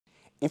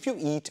If you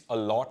eat a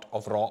lot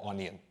of raw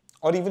onion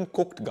or even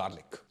cooked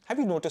garlic, have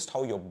you noticed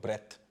how your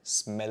breath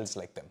smells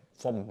like them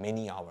for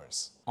many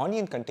hours?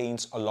 Onion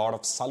contains a lot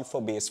of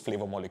sulfur-based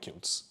flavor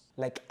molecules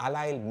like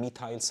allyl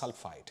methyl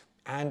sulfide,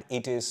 and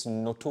it is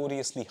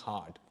notoriously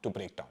hard to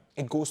break down.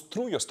 It goes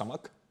through your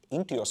stomach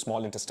into your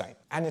small intestine,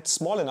 and it's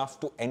small enough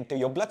to enter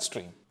your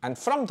bloodstream. And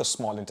from the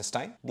small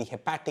intestine, the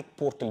hepatic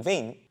portal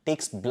vein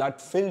takes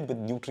blood filled with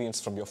nutrients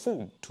from your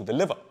food to the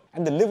liver.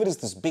 And the liver is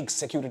this big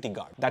security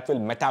guard that will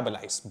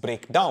metabolize,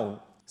 break down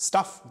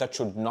stuff that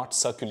should not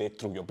circulate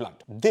through your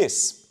blood.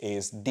 This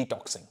is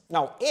detoxing.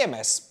 Now,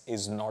 AMS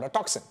is not a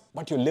toxin,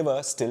 but your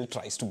liver still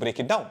tries to break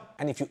it down.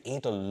 And if you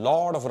ate a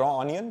lot of raw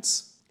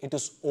onions, it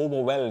is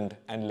overwhelmed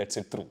and lets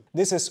it through.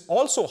 This is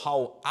also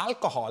how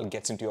alcohol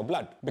gets into your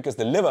blood, because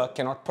the liver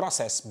cannot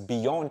process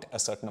beyond a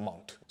certain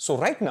amount. So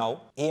right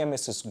now,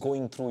 AMS is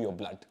going through your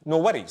blood. No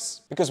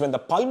worries, because when the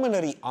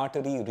pulmonary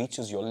artery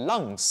reaches your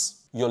lungs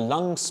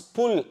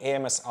pull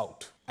AMS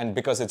out. And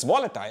because it's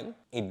volatile,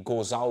 it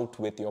goes out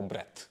with your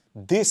breath.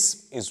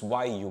 This is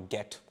why you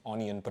get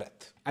onion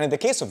breath. And in the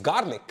case of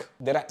garlic,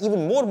 there are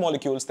even more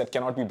molecules that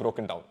cannot be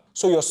broken down.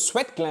 So your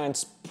sweat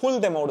glands pull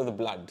them out of the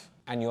blood,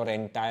 and your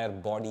entire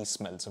body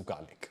smells of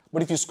garlic.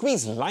 But if you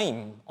squeeze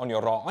lime on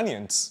your raw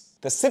onions,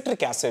 the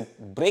citric acid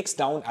breaks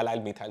down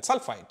allyl methyl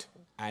sulfide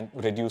and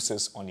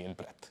reduces onion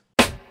breath.